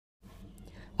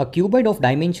A cuboid of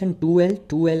dimension 2L,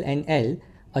 2L and L,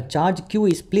 a charge Q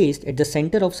is placed at the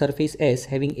center of surface S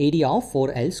having area of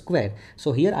 4L square.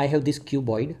 So here I have this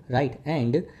cuboid, right?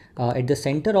 And at the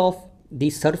center of the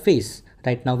surface,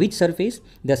 right now which surface?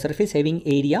 The surface having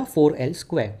area 4L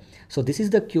square. So this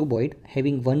is the cuboid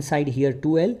having one side here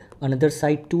 2L, another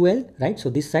side 2L, right?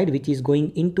 So this side which is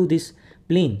going into this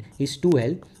plane is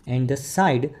 2L, and the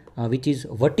side which is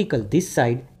vertical, this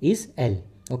side is L.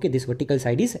 Okay, this vertical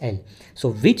side is L.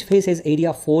 So which face has area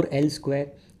 4L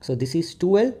square? So this is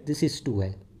 2L, this is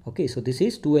 2L. Okay, so this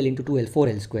is 2L into 2L,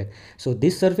 4L square. So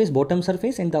this surface, bottom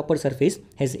surface and the upper surface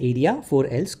has area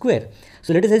 4L square.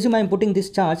 So let us assume I am putting this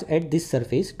charge at this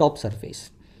surface, top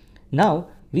surface. Now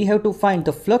we have to find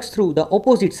the flux through the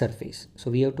opposite surface. So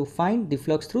we have to find the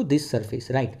flux through this surface,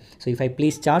 right? So if I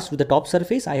place charge to the top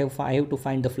surface, I have to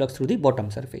find the flux through the bottom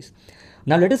surface.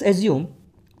 Now let us assume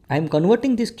I am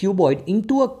converting this cuboid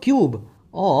into a cube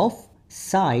of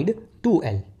side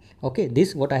 2L. Okay,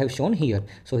 this what I have shown here.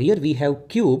 So here we have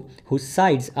cube whose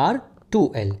sides are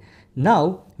 2L.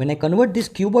 Now when I convert this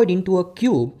cuboid into a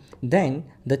cube, then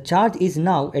the charge is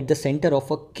now at the center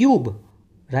of a cube,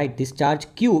 right? This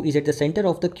charge Q is at the center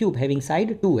of the cube having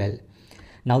side 2L.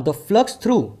 Now the flux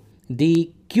through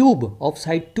the cube of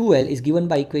side 2L is given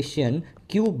by equation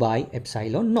Q by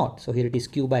epsilon naught. So here it is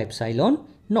Q by epsilon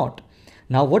naught.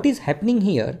 Now what is happening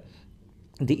here?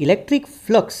 The electric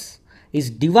flux is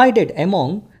divided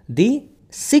among the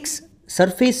 6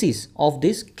 surfaces of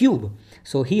this cube.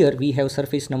 So here we have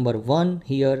surface number 1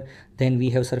 here, then we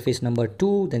have surface number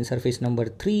 2, then surface number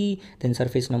 3, then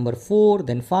surface number 4,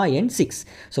 then 5 and 6.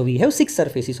 So we have 6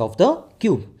 surfaces of the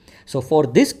cube. So for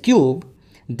this cube,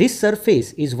 this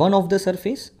surface is one of the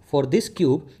surface. For this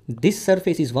cube, this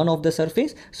surface is one of the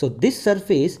surface. So this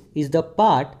surface is the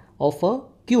part of a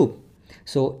cube.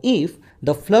 So if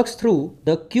the flux through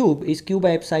the cube is Q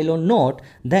by epsilon naught,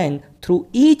 then through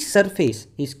each surface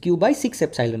is Q by 6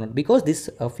 epsilon naught, because this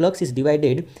flux is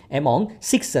divided among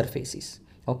 6 surfaces.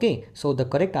 Okay, so the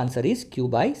correct answer is Q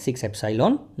by 6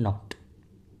 epsilon naught.